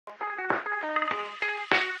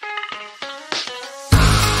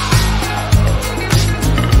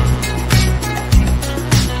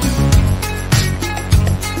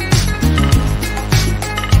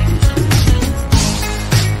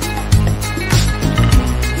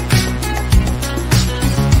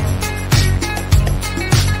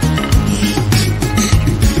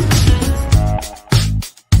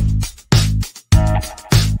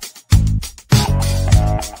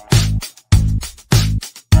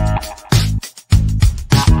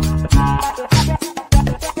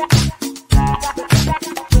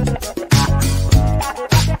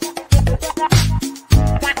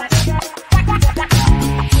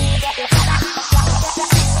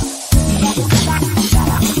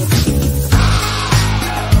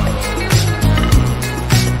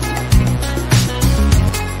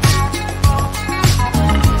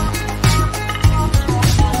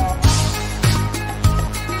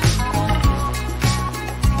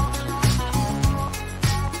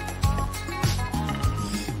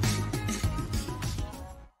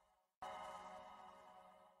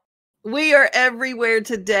We are everywhere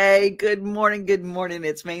today. Good morning. Good morning.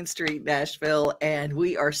 It's Main Street, Nashville. And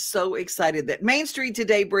we are so excited that Main Street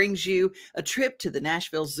today brings you a trip to the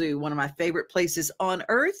Nashville Zoo, one of my favorite places on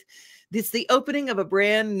earth. It's the opening of a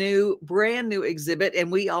brand new exhibit.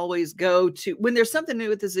 And we always go to, when there's something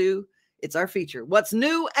new at the zoo, it's our feature. What's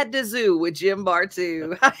new at the zoo with Jim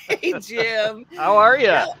Bartoo. Hey, Jim. How are you?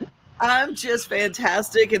 Yeah, I'm just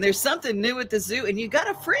fantastic. And there's something new at the zoo. And you got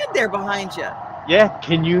a friend there behind you. Yeah,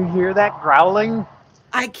 can you hear that growling?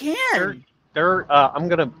 I can.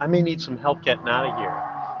 I may need some help getting out of here.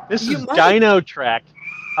 This is Dino Trek.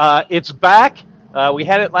 It's back. We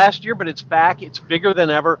had it last year, but it's back. It's bigger than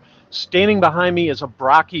ever. Standing behind me is a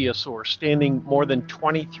brachiosaur, standing more than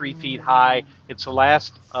 23 feet high. It's the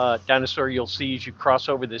last dinosaur you'll see as you cross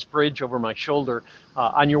over this bridge over my shoulder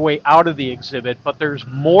on your way out of the exhibit. But there's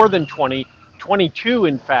more than 20, 22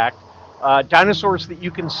 in fact. Dinosaurs that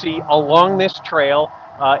you can see along this trail.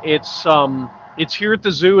 It's here at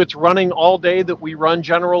the zoo. It's running all day that we run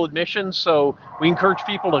general admission. So we encourage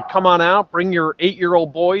people to come on out, bring your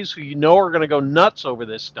 8-year-old boys who you know are going to go nuts over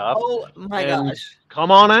this stuff. Oh my gosh.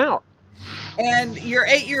 Come on out. And your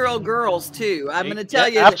 8-year-old girls too. I'm going to tell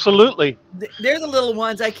you. Absolutely. They're the little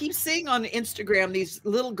ones. I keep seeing on Instagram these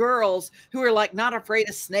little girls who are like not afraid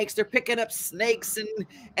of snakes. They're picking up snakes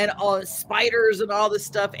and all spiders and all this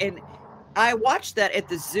stuff. And I watched that at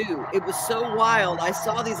the zoo. It was so wild. I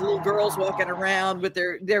saw these little girls walking around with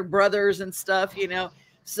their brothers and stuff, you know.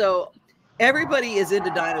 So everybody is into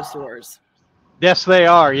dinosaurs. Yes, they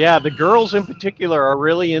are. Yeah, the girls in particular are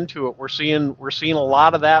really into it. We're seeing a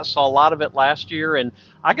lot of that. Saw a lot of it last year, and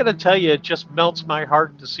I got to tell you, it just melts my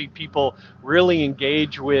heart to see people really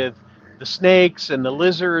engage with the snakes and the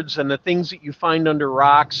lizards and the things that you find under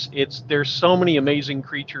rocks. There's so many amazing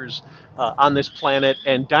creatures on this planet,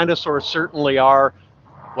 and dinosaurs certainly are,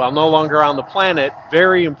 well, no longer on the planet,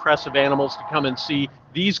 very impressive animals to come and see.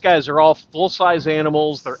 These guys are all full-size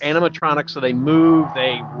animals. They're animatronics, so they move,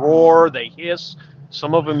 they roar, they hiss.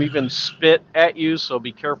 Some of them even spit at you, so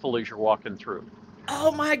be careful as you're walking through.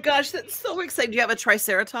 Oh my gosh, that's so exciting. Do you have a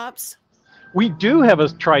Triceratops? We do have a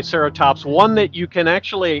Triceratops, one that you can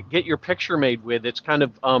actually get your picture made with. It's kind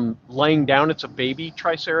of laying down. It's a baby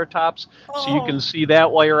Triceratops, so you can see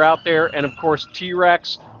that while you're out there. And of course,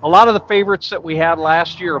 T-Rex. A lot of the favorites that we had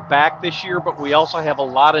last year are back this year, but we also have a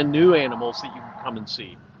lot of new animals that you can come and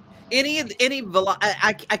see.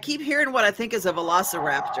 I keep hearing what I think is a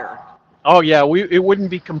velociraptor. Oh yeah, it wouldn't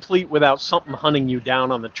be complete without something hunting you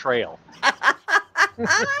down on the trail.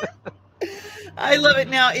 I love it.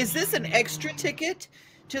 Now, is this an extra ticket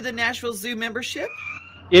to the Nashville Zoo membership?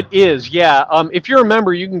 It is, yeah. If you're a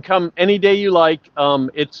member, you can come any day you like.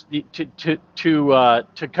 It's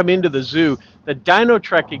to come into the zoo. The Dino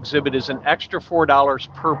Trek exhibit is an extra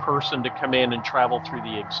 $4 per person to come in and travel through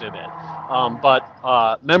the exhibit.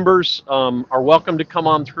 But members are welcome to come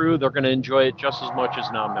on through. They're going to enjoy it just as much as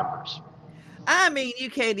non-members. I mean,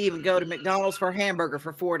 you can't even go to McDonald's for a hamburger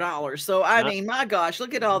for $4. So, I mean, my gosh,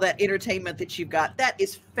 look at all that entertainment that you've got. That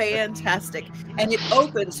is fantastic. And it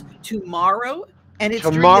opens tomorrow, and it's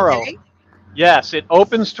tomorrow. During the day? Yes, it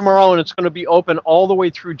opens tomorrow, and it's going to be open all the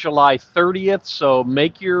way through July 30th. So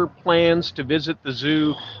make your plans to visit the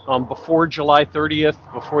zoo before July 30th,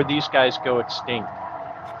 before these guys go extinct.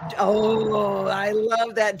 Oh, I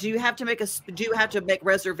love that. Do you have to make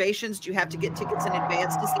reservations? Do you have to get tickets in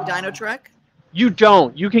advance to see Dino Trek? You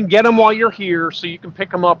don't. You can get them while you're here, so you can pick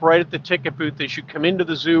them up right at the ticket booth as you come into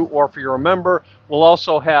the zoo, or if you're a member, we'll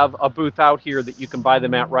also have a booth out here that you can buy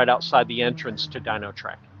them at right outside the entrance to Dino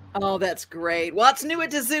Trek. Oh, that's great. Well, it's new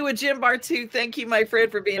at the zoo with Jim Bartoo. Thank you, my friend,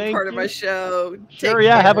 for being part of my show. Sure,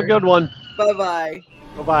 yeah. Have a good one. Bye-bye.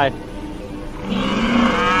 Bye-bye.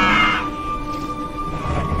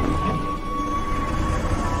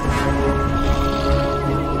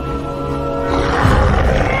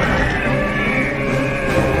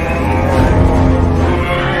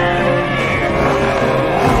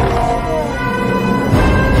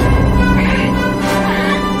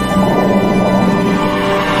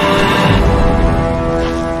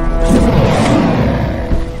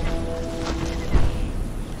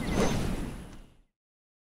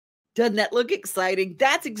 Doesn't that look exciting?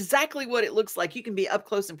 That's exactly what it looks like. You can be up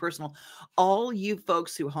close and personal. All you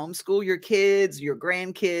folks who homeschool your kids, your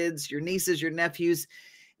grandkids, your nieces, your nephews,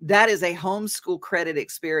 That is a homeschool credit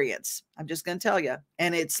experience. I'm just going to tell you.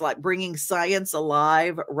 And it's like bringing science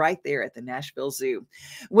alive right there at the Nashville Zoo.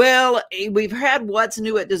 Well, we've had What's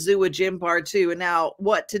New at the Zoo with Jim Bartoo, and now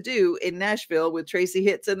What to Do in Nashville with Tracy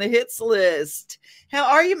Hitz and the Hitz List. How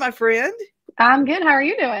are you, my friend? I'm good. How are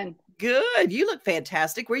you doing? Good. You look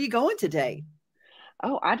fantastic. Where are you going today?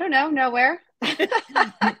 Oh, I don't know. Nowhere. He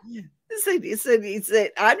said, this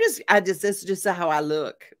is just how I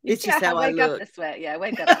look. It's just how I look. Wake up this way. Yeah,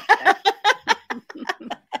 wake up.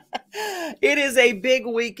 It is a big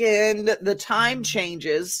weekend. The time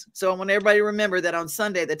changes. So I want everybody to remember that on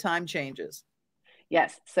Sunday, the time changes.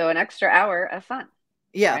 Yes. So an extra hour of fun.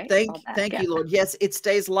 Yeah. Right? Thank you, Lord. Yes. It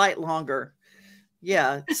stays light longer.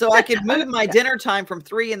 Yeah. So I could move my dinner time from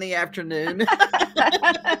 3 in the afternoon.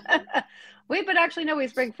 Wait, but actually, no, we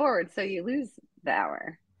spring forward. So you lose the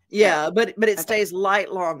hour. Yeah, but it stays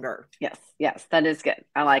light longer. Yes, that is good.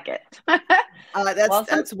 I like it.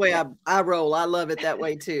 That's the way I roll. I love it that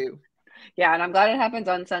way too. Yeah, and I'm glad it happens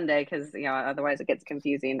on Sunday because otherwise it gets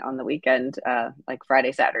confusing on the weekend, like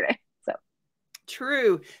Friday, Saturday. So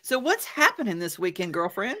true. So what's happening this weekend,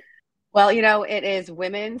 girlfriend? Well, it is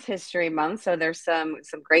Women's History Month, so there's some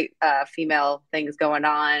great female things going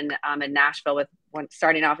on in Nashville.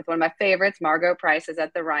 Starting off with one of my favorites, Margot Price is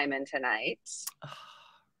at the Ryman tonight.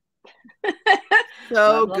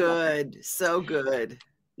 So good. So good.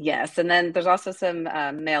 Yes. And then there's also some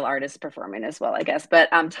male artists performing as well, I guess. But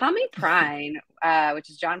Tommy Prine, which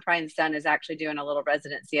is John Prine's son, is actually doing a little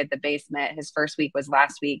residency at the Basement. His first week was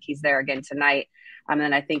last week. He's there again tonight. And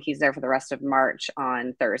then I think he's there for the rest of March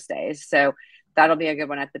on Thursdays. So that'll be a good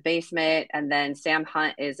one at the Basement. And then Sam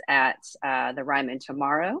Hunt is at the Ryman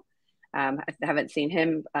tomorrow. I haven't seen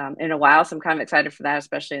him in a while, so I'm kind of excited for that,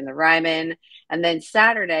 especially in the Ryman. And then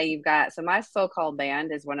Saturday, you've got, so my so-called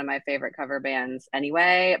band is one of my favorite cover bands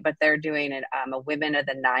anyway, but they're doing it a Women of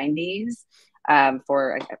the 90s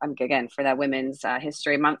for that Women's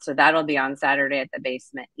History Month. So that'll be on Saturday at the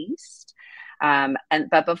Basement East.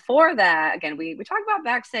 But before that, again, we talk about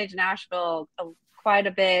Backstage Nashville quite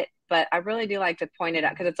a bit, but I really do like to point it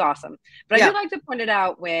out because it's awesome. But I do like to point it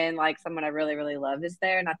out when like someone I really, really love is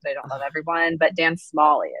there. Not that I don't love everyone, but Dan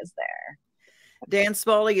Smalley is there. Dan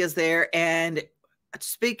Smalley is there. And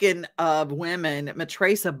speaking of women,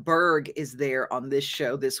 Matresa Berg is there on this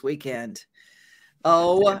show this weekend.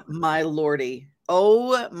 Oh, my Lordy.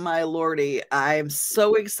 Oh, my Lordy. I'm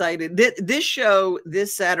so excited. This show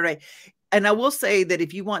this Saturday. And I will say that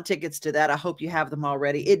if you want tickets to that, I hope you have them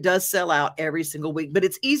already. It does sell out every single week, but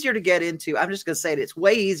it's easier to get into. I'm just going to say it. It's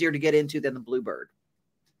way easier to get into than the Bluebird.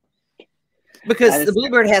 Because the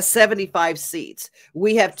Bluebird has 75 seats.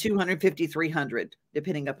 We have 250, 300,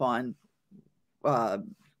 depending upon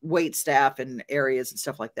wait staff and areas and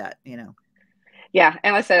stuff like that, Yeah,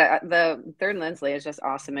 and like I said, the Third and Lindsley is just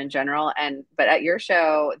awesome in general. But at your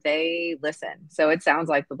show, they listen, so it sounds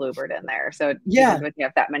like the Bluebird in there. So even if you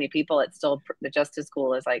have that many people, it's still just as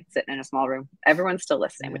cool as like sitting in a small room. Everyone's still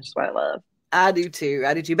listening, which is what I love. I do too.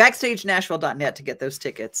 BackstageNashville.net to get those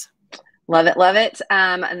tickets. Love it, love it.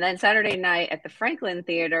 And then Saturday night at the Franklin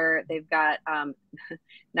Theater, they've got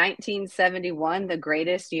 1971, the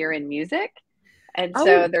greatest year in music. And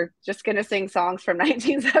so they're just going to sing songs from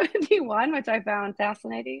 1971, which I found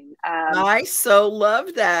fascinating. I so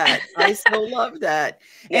love that. I so love that.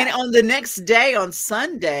 Yeah. And on the next day, on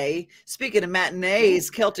Sunday, speaking of matinees,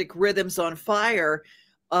 Celtic Rhythms on Fire,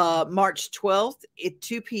 March 12th at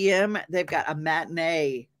 2 p.m., they've got a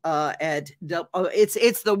matinee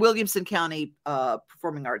it's the Williamson County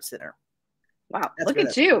Performing Arts Center. Wow. Look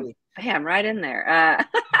at you. Bam, right in there.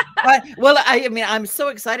 Well, I'm so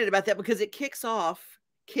excited about that because it kicks off,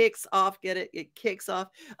 get it? It kicks off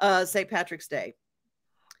St. Patrick's Day.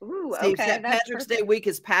 Ooh, okay. St. Patrick's Day week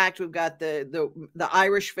is packed. We've got the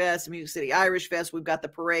Irish Fest, Music City Irish Fest. We've got the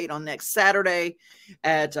parade on next Saturday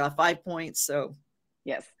at 5 Points. So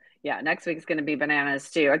yes. Yeah, next week is going to be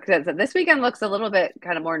bananas too. This weekend looks a little bit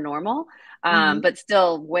kind of more normal, but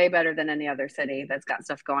still way better than any other city that's got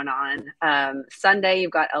stuff going on. Sunday,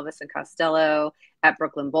 you've got Elvis and Costello at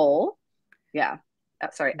Brooklyn Bowl. Yeah.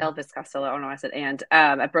 Elvis Costello. I don't know why I said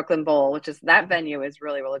at Brooklyn Bowl, which is that venue is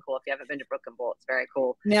really, really cool. If you haven't been to Brooklyn Bowl, it's very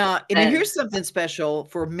cool. Now, and here's something special.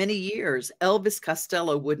 For many years, Elvis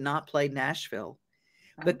Costello would not play Nashville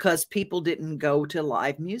because people didn't go to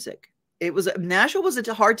live music. Nashville was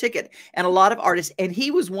a hard ticket, and a lot of artists, and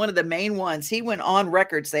he was one of the main ones. He went on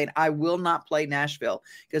record saying, I will not play Nashville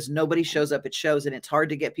because nobody shows up at shows and it's hard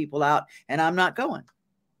to get people out, and I'm not going.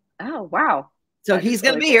 Oh, wow. So he's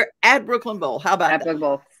going to be here at Brooklyn Bowl. How about that? Brooklyn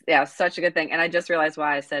Bowl. yeah, such a good thing. And I just realized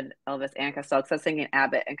why I said Elvis and Costello, because I was thinking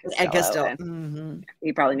Abbott and Costello. And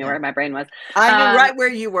you probably knew where my brain was. I knew right where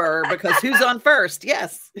you were, because who's on first?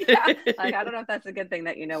 Yes. Yeah, like, I don't know if that's a good thing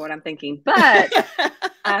that you know what I'm thinking. But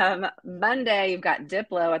Monday, you've got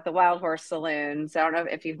Diplo at the Wild Horse Saloon. So I don't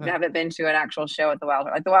know if you haven't been to an actual show at the Wild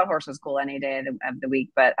Horse. Like, the Wild Horse was cool any day of the week,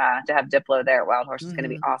 but to have Diplo there at Wild Horse is going to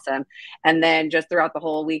be awesome. And then just throughout the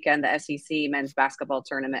whole weekend, the SEC men's basketball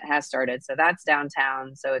tournament has started. So that's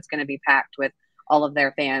downtown. So it's going to be packed with all of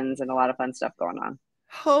their fans and a lot of fun stuff going on.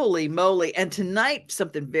 Holy moly. And tonight,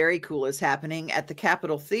 something very cool is happening at the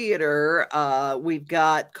Capitol Theater. We've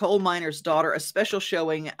got Coal Miner's Daughter, a special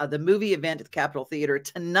showing of the movie event at the Capitol Theater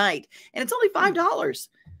tonight. And it's only $5.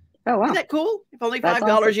 Oh, wow. Isn't that cool? If only $5,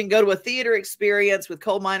 awesome. You can go to a theater experience with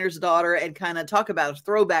Coal Miner's Daughter and kind of talk about a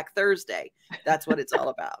Throwback Thursday. That's what it's all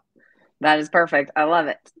about. That is perfect. I love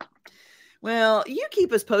it. Well, you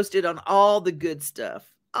keep us posted on all the good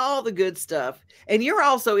stuff. All the good stuff. And you're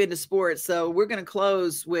also into sports. So we're going to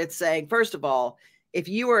close with saying, first of all, if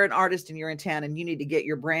you are an artist and you're in town and you need to get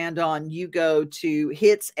your brand on, you go to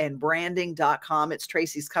hitzandbranding.com. It's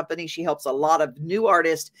Tracy's company. She helps a lot of new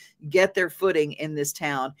artists get their footing in this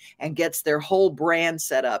town and gets their whole brand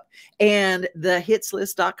set up. And the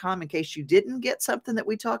hitslist.com, in case you didn't get something that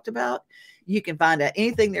we talked about, you can find out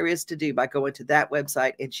anything there is to do by going to that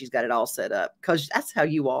website, and she's got it all set up, because that's how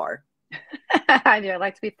you are. I do. I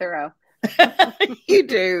like to be thorough. You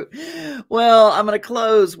do. Well, I'm going to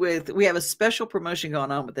close with, we have a special promotion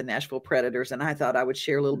going on with the Nashville Predators, and I thought I would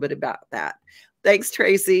share a little bit about that. Thanks,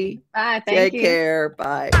 Tracy. Bye. Take care.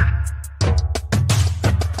 Bye.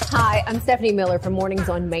 Hi, I'm Stephanie Miller from Mornings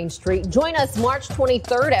on Main Street. Join us March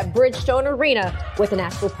 23rd at Bridgestone Arena with the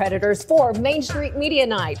Nashville Predators for Main Street Media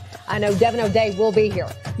Night. I know Devin O'Day will be here.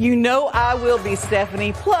 You know I will be,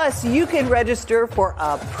 Stephanie. Plus, you can register for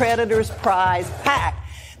a Predators prize pack.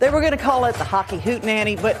 They were going to call it the Hockey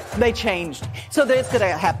Hootenanny, but they changed. So it's going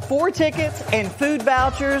to have 4 tickets and food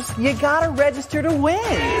vouchers. You got to register to win.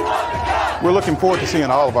 We're looking forward to seeing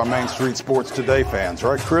all of our Main Street Sports Today fans,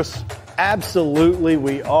 right, Kris? Absolutely,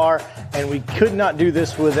 we are. And we could not do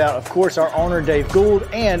this without, of course, our owner, Dave Gould,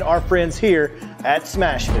 and our friends here at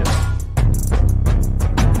Smashville.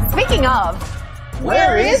 Speaking of,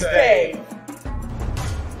 where is Dave?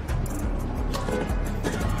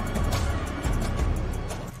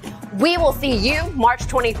 We will see you March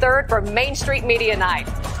 23rd for Main Street Media Night.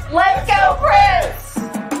 Let's go, Kris!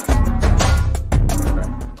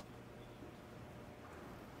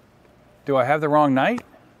 Do I have the wrong night?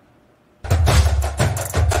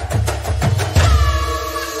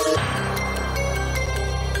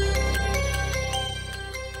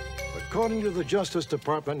 According to the Justice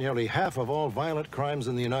Department, nearly half of all violent crimes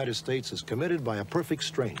in the United States is committed by a perfect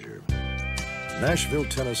stranger. Nashville,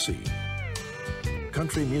 Tennessee,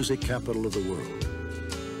 country music capital of the world.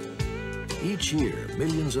 Each year,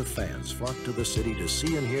 millions of fans flock to the city to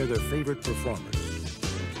see and hear their favorite performers.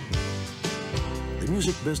 The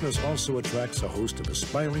music business also attracts a host of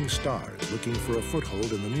aspiring stars looking for a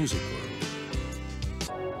foothold in the music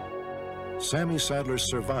world. Sammy Sadler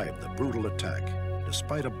survived the brutal attack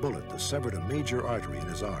despite a bullet that severed a major artery in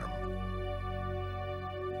his arm.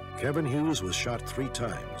 Kevin Hughes was shot 3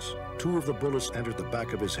 times. 2 of the bullets entered the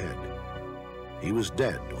back of his head. He was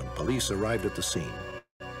dead when police arrived at the scene.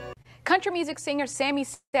 Country music singer Sammy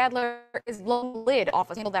Sadler is blowing the lid off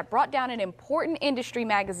a scandal that brought down an important industry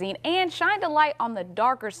magazine and shined a light on the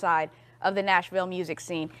darker side of the Nashville music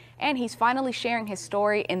scene. And he's finally sharing his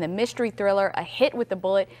story in the mystery thriller, A Hit with the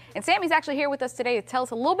Bullet. And Sammy's actually here with us today to tell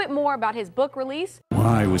us a little bit more about his book release.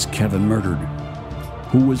 Why was Kevin murdered?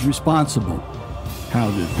 Who was responsible?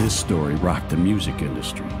 How did this story rock the music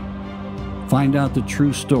industry? Find out the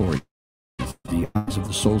true story through the eyes of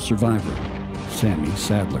the sole survivor, Sammy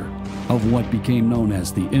Sadler, of what became known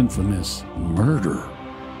as the infamous murder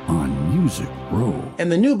on Music Row. In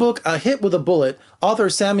the new book, A Hit with a Bullet, author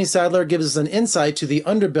Sammy Sadler gives us an insight to the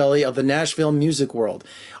underbelly of the Nashville music world.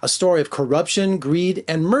 A story of corruption, greed,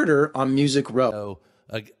 and murder on Music Row.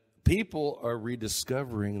 People are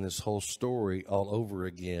rediscovering this whole story all over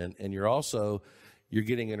again, and you're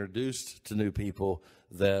getting introduced to new people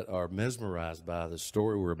that are mesmerized by the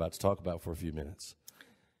story we're about to talk about for a few minutes.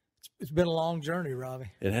 It's been a long journey,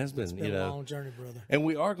 Robbie. It has been. It's been a long journey, brother. And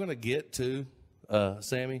we are going to get to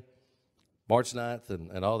Sammy, March 9th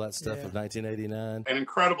and all that stuff of 1989. An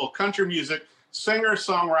incredible country music singer,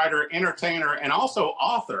 songwriter, entertainer, and also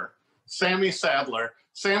author, Sammy Sadler.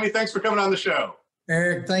 Sammy, thanks for coming on the show.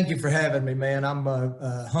 Eric, thank you for having me, man. I'm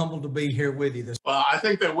humbled to be here with you. Well, I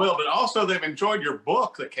think they will, but also they've enjoyed your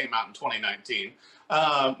book that came out in 2019,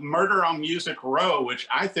 Murder on Music Row, which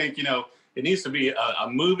I think, It needs to be a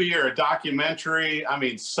movie or a documentary. I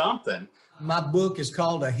mean, something. My book is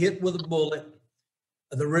called A Hit with a Bullet,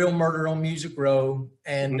 The Real Murder on Music Row.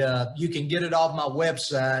 And you can get it off my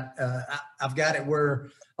website. I've got it where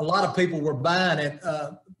a lot of people were buying it,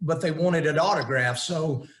 but they wanted it autographed.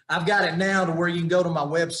 So I've got it now to where you can go to my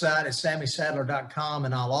website at sammysadler.com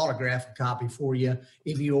and I'll autograph a copy for you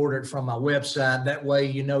if you order it from my website. That way,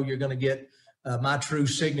 you know, you're going to get my true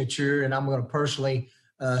signature, and I'm going to personally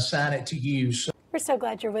sign it to you. So we're so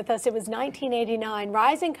glad you're with us. It was 1989.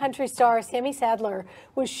 Rising country star Sammy Sadler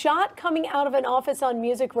was shot coming out of an office on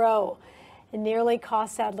Music Row. It nearly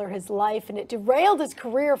cost Sadler his life, and it derailed his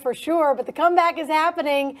career for sure, but the comeback is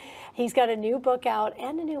happening. He's got a new book out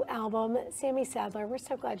and a new album. Sammy Sadler, we're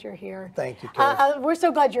so glad you're here. Thank you, Kris. We're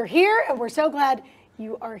so glad you're here, and we're so glad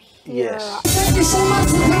you are here. Yes. Thank you so much.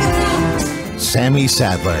 Sammy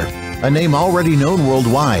Sadler, a name already known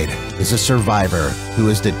worldwide, is a survivor who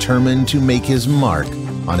is determined to make his mark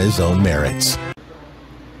on his own merits.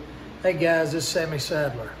 Hey guys, this is Sammy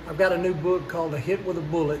Sadler. I've got a new book called A Hit with a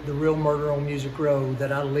Bullet, The Real Murder on Music Row,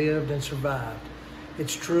 that I lived and survived.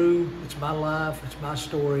 It's true, it's my life, it's my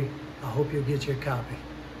story. I hope you'll get your copy.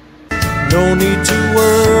 No need to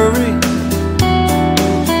worry.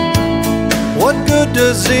 What good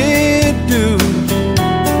does it do?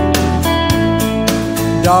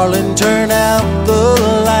 Darling, turn out the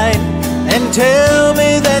light and tell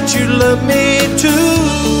me that you love me too.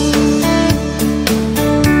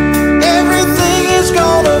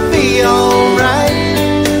 Gonna be alright.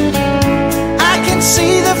 I can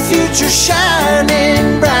see the future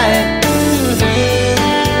shining bright.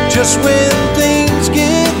 Just when things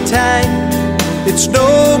get tight, it's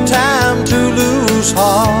no time to lose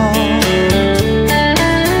heart.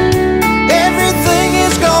 Everything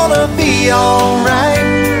is gonna be alright.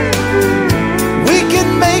 We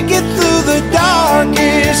can make it through the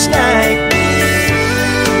darkest night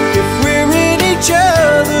if we're in each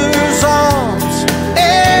other's arms.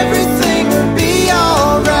 Everything will be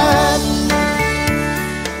all right.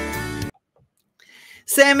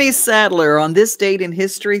 Sammy Sadler, on this date in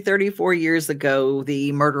history, 34 years ago,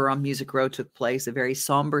 the murder on Music Row took place. A very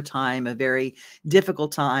somber time, a very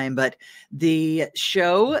difficult time. But the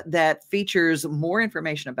show that features more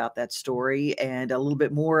information about that story and a little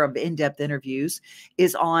bit more of in-depth interviews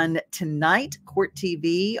is on tonight, Court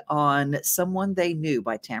TV, on Someone They Knew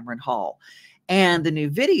by Tamron Hall. And the new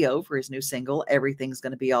video for his new single, Everything's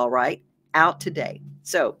Gonna Be All Right, out today.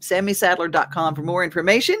 So sammysadler.com for more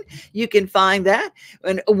information. You can find that.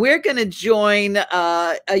 And we're going to join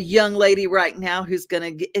a young lady right now who's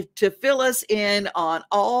going to fill us in on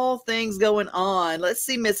all things going on. Let's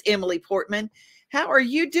see, Miss Emily Portman. How are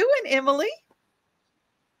you doing, Emily?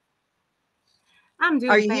 I'm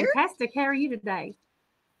doing fantastic. How are you today?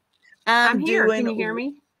 I'm here. Can you hear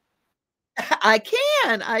me? I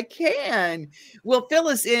can. Well, fill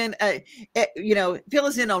us in, fill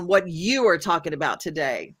us in on what you are talking about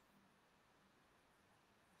today.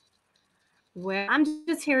 Well, I'm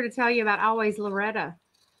just here to tell you about Always Loretta.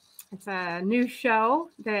 It's a new show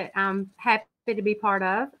that I'm happy to be part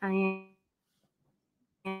of. And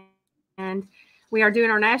we are doing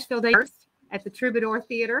our Nashville days at the Troubadour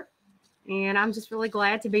Theater. And I'm just really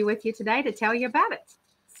glad to be with you today to tell you about it.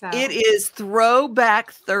 So. It is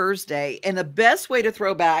Throwback Thursday, and the best way to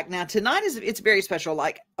throw back now tonight it's very special.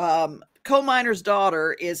 Like Coal Miner's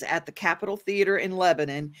Daughter is at the Capitol Theater in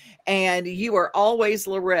Lebanon, and You Are Always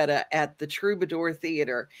Loretta at the Troubadour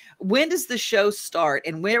Theater. When does the show start,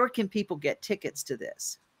 and where can people get tickets to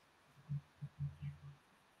this?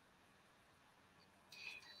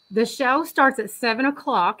 The show starts at 7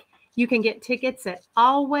 o'clock. You can get tickets at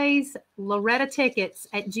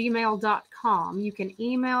alwayslorettatickets@gmail.com. You can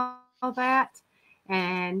email that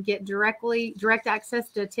and get direct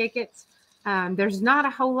access to tickets. There's not a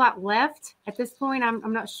whole lot left at this point.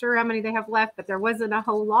 I'm not sure how many they have left, but there wasn't a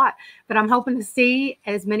whole lot. But I'm hoping to see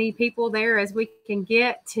as many people there as we can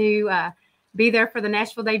get to be there for the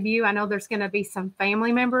Nashville debut. I know there's going to be some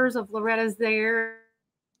family members of Loretta's there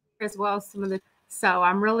as well as some of the. So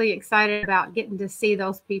I'm really excited about getting to see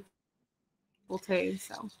those people too.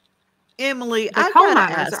 So Emily, the coal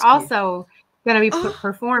miners are also going to be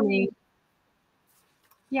performing.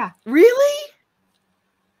 Yeah. Really?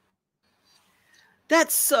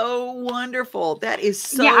 That's so wonderful. That is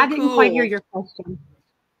so I didn't cool. quite hear your question.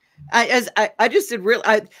 I just did real.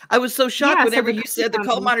 I was so shocked whenever you said the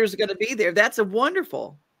coal miners are going to be there. That's a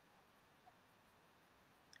wonderful.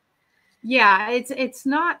 Yeah, it's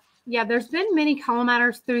not. Yeah, there's been many coal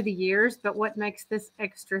miners through the years, but what makes this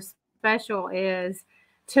extra special is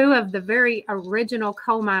two of the very original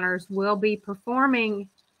coal miners will be performing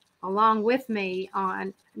along with me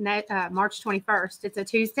on March 21st. It's a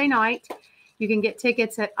Tuesday night. You can get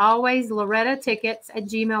tickets at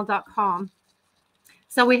alwayslorettatickets@gmail.com.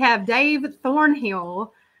 So we have Dave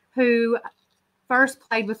Thornhill, who first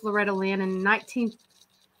played with Loretta Lynn in let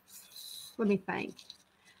me think.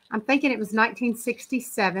 I'm thinking it was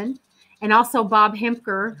 1967. And also Bob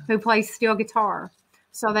Hemker, who plays steel guitar.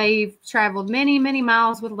 So they've traveled many, many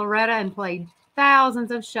miles with Loretta and played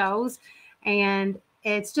thousands of shows. And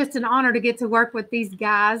it's just an honor to get to work with these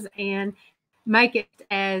guys and make it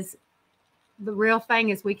as the real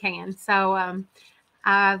thing as we can. So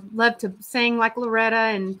I love to sing like Loretta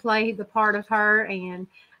and play the part of her. And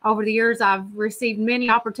over the years, I've received many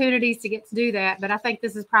opportunities to get to do that. But I think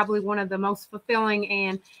this is probably one of the most fulfilling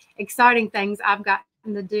and exciting things I've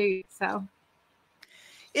gotten to do. So,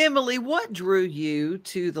 Emily, what drew you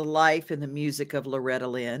to the life and the music of Loretta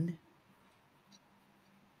Lynn?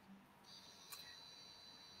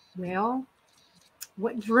 Well,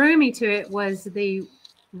 what drew me to it was the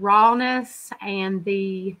rawness and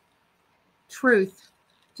the truth,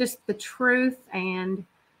 just the truth and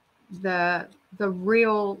the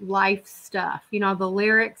real life stuff, you know, the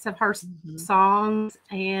lyrics of her songs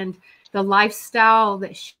and the lifestyle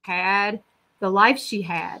that she had, the life she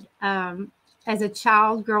had as a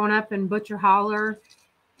child growing up in Butcher Holler,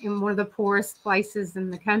 in one of the poorest places in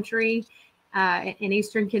the country, in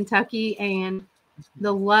Eastern Kentucky, and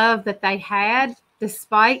the love that they had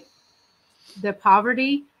despite the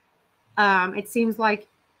poverty. It seems like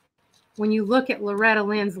when you look at Loretta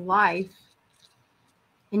Lynn's life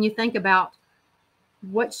and you think about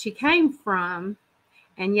what she came from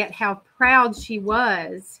and yet how proud she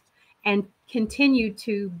was and continued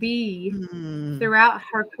to be throughout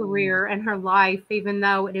her career and her life, even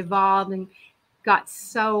though it evolved and got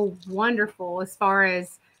so wonderful as far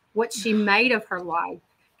as what she made of her life,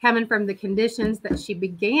 coming from the conditions that she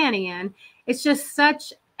began in. It's just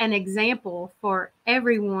such an example for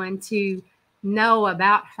everyone to know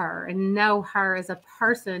about her and know her as a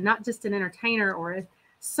person, not just an entertainer or a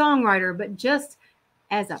songwriter, but just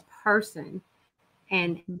as a person,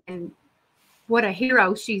 and what a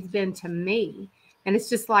hero she's been to me. And it's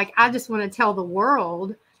just like, I just want to tell the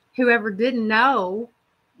world, whoever didn't know,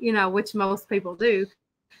 you know, which most people do,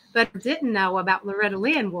 but didn't know about Loretta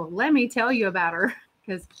Lynn, well, let me tell you about her,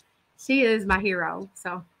 because she is my hero.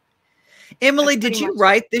 So, Emily, did you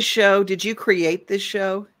write this show? Did you create this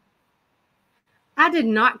show? I did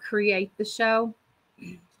not create the show.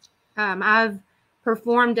 I've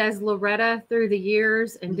performed as Loretta through the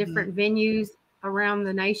years in different venues around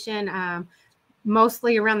the nation,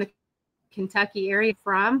 mostly around the Kentucky area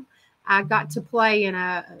I got to play in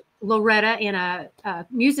Loretta in a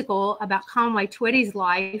musical about Conway Twitty's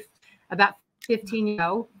life about 15 years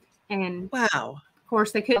ago. And wow, of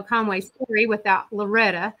course, they couldn't tell Conway's story without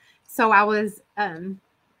Loretta. So I was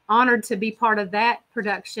honored to be part of that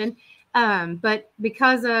production. But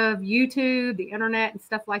because of YouTube, the internet and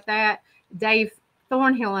stuff like that, Dave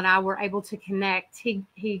Thornhill and I were able to connect.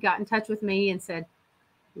 He got in touch with me and said,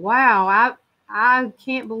 wow, I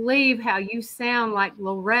can't believe how you sound like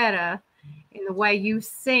Loretta in the way you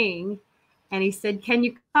sing. And he said, can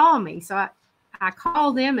you call me? So I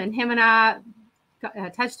called him, and him and I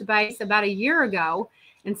touched base about a year ago.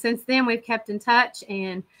 And since then, we've kept in touch,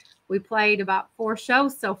 and we played about 4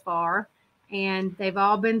 shows so far, and they've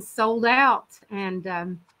all been sold out.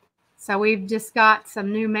 And so we've just got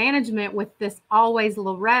some new management with this Always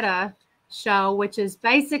Loretta show, which is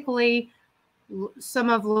basically some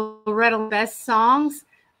of Loretta's best songs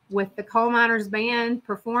with the Coal Miners Band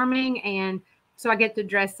performing. And so I get to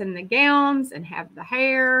dress in the gowns and have the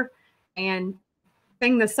hair and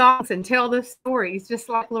sing the songs and tell the stories just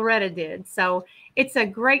like Loretta did. So it's a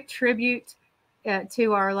great tribute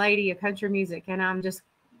to Our Lady of Country Music, and I'm just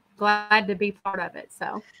glad to be part of it.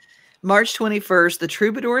 So March 21st, the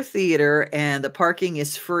Troubadour Theater, and the parking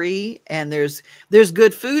is free, and there's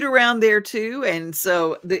good food around there too. And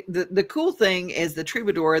so the cool thing is the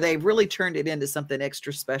Troubadour, they've really turned it into something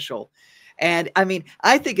extra special. And I mean,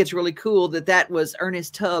 I think it's really cool that was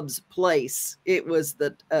Ernest Tubbs' place. It was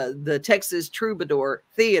the Texas Troubadour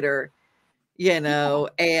Theater, you know,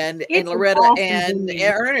 and Loretta awesome and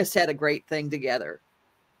Ernest had a great thing together.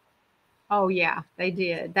 Oh yeah, they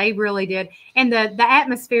did. They really did. And the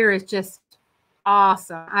atmosphere is just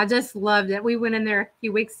awesome. I just loved it. We went in there a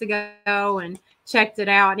few weeks ago and checked it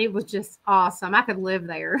out, and it was just awesome. I could live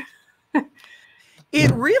there. It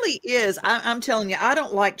really is. I'm telling you, I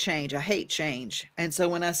don't like change. I hate change. And so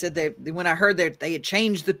when I said when I heard that they had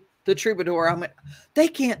changed the Troubadour, I went, they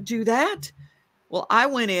can't do that. Well, I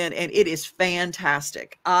went in, and it is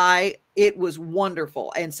fantastic. I It was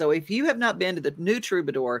wonderful. And so if you have not been to the new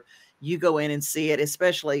Troubadour, you go in and see it,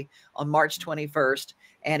 especially on March 21st.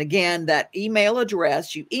 And again, that email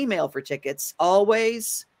address, you email for tickets,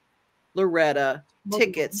 always Loretta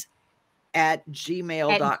tickets at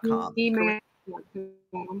gmail.com.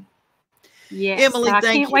 Yes. Emily, I thank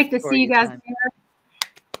can't you wait to for see you your guys time. there.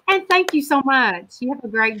 And thank you so much. You have a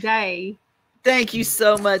great day. Thank you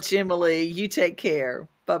so much, Emily. You take care.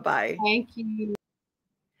 Bye-bye. Thank you.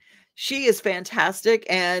 She is fantastic.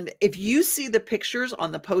 And if you see the pictures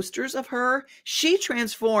on the posters of her, she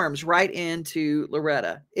transforms right into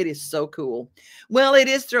Loretta. It is so cool. Well, it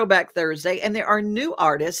is Throwback Thursday, and there are new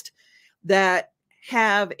artists that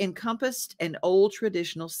have encompassed an old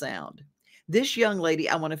traditional sound. This young lady,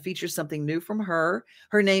 I want to feature something new from her.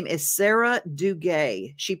 Her name is Sarah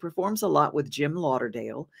Duguay. She performs a lot with Jim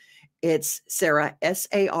Lauderdale. It's Sarah,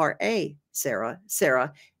 S-A-R-A, Sarah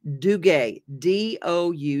Duguay,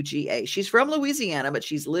 D-O-U-G-A. She's from Louisiana, but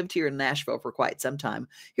she's lived here in Nashville for quite some time.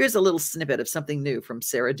 Here's a little snippet of something new from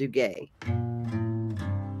Sarah Duguay.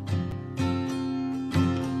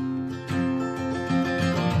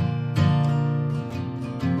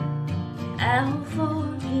 I'll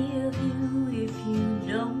forgive you if you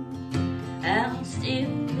don't. I'll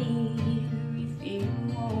still be here if you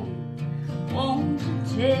won't. Won't you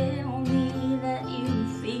tell me that you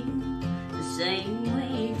feel the same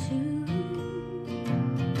way too?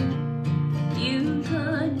 You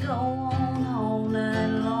could go on all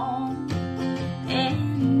night long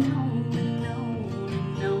and on and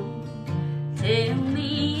on and on. Tell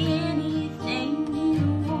me anything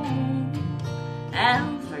you want.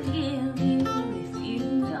 I'll forgive you if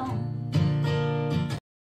you don't.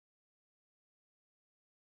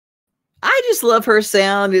 I just love her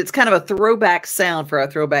sound. It's kind of a throwback sound for our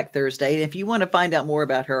Throwback Thursday. And if you want to find out more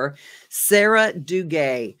about her, Sarah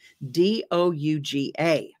Duguay,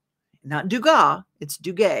 D-O-U-G-A. Not Dugas, it's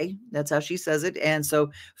Duguay. That's how she says it. And so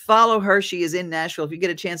follow her. She is in Nashville. If you get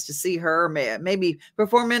a chance to see her, maybe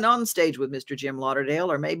performing on stage with Mr. Jim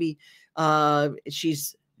Lauderdale, or maybe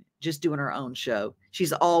she's just doing her own show.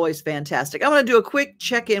 She's always fantastic. I'm going to do a quick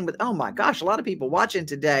check-in with, oh my gosh, a lot of people watching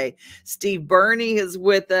today. Steve Burney is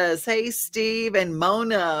with us. Hey, Steve and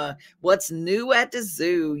Mona. What's new at the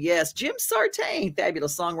zoo? Yes, Jim Sartain,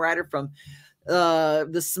 fabulous songwriter from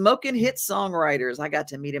the Smokin' Hitz Songwriters. I got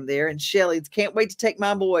to meet him there. And Shelly, can't wait to take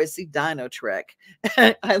my boys see Dino Trek.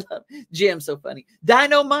 I love Jim, so funny.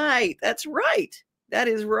 Dynamite, that's right. That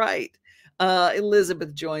is right.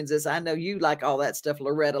 Elizabeth joins us. I know you like all that stuff,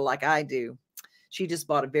 Loretta, like I do. She just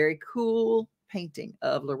bought a very cool painting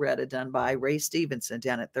of Loretta done by Ray Stevenson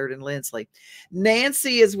down at 3rd and Lindsley.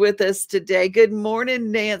 Nancy is with us today. Good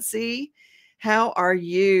morning, Nancy. How are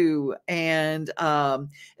you? And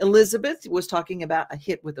Elizabeth was talking about A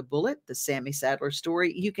Hit with a Bullet, the Sammy Sadler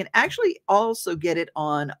story. You can actually also get it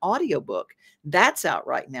on audiobook. That's out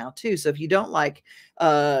right now too. So if you don't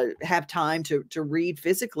have time to read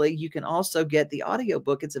physically, you can also get the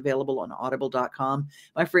audiobook. It's available on audible.com.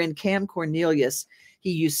 My friend Cam Cornelius,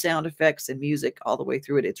 he used sound effects and music all the way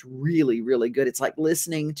through it. It's really, really good. It's like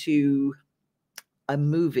listening to a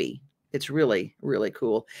movie. It's really, really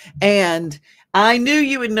cool. And I knew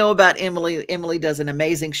you would know about Emily. Emily does an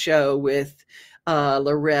amazing show with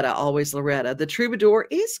Loretta, always Loretta. The Troubadour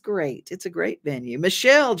is great. It's a great venue.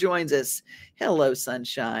 Michelle joins us. Hello,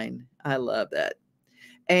 sunshine. I love that.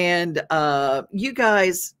 And you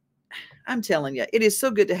guys, I'm telling you, it is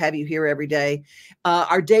so good to have you here every day.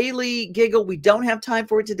 Our daily giggle, we don't have time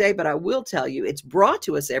for it today, but I will tell you, it's brought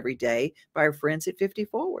to us every day by our friends at 50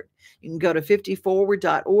 Forward. You can go to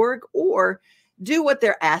 50forward.org or do what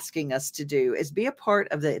they're asking us to do, is be a part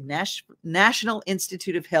of the National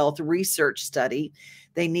Institute of Health research study.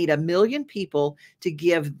 They need 1 million people to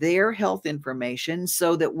give their health information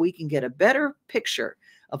so that we can get a better picture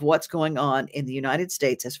of what's going on in the United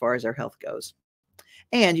States as far as our health goes.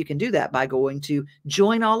 And you can do that by going to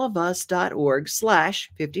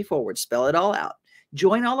joinallofus.org/50forward. Spell it all out.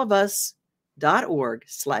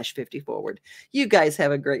 joinallofus.org/50forward. You guys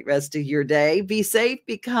have a great rest of your day. Be safe,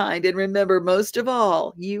 be kind, and remember, most of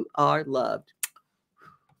all, you are loved.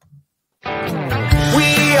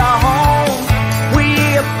 We are home, we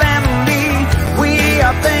are family, we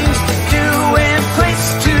are things to do and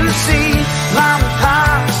place to see. Mom and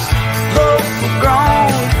pops, local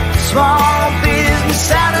grown, small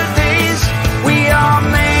business Saturdays. We are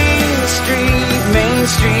Main Street, Main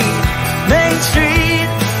Street, Main Street.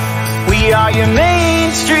 We are your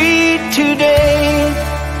Main Street today.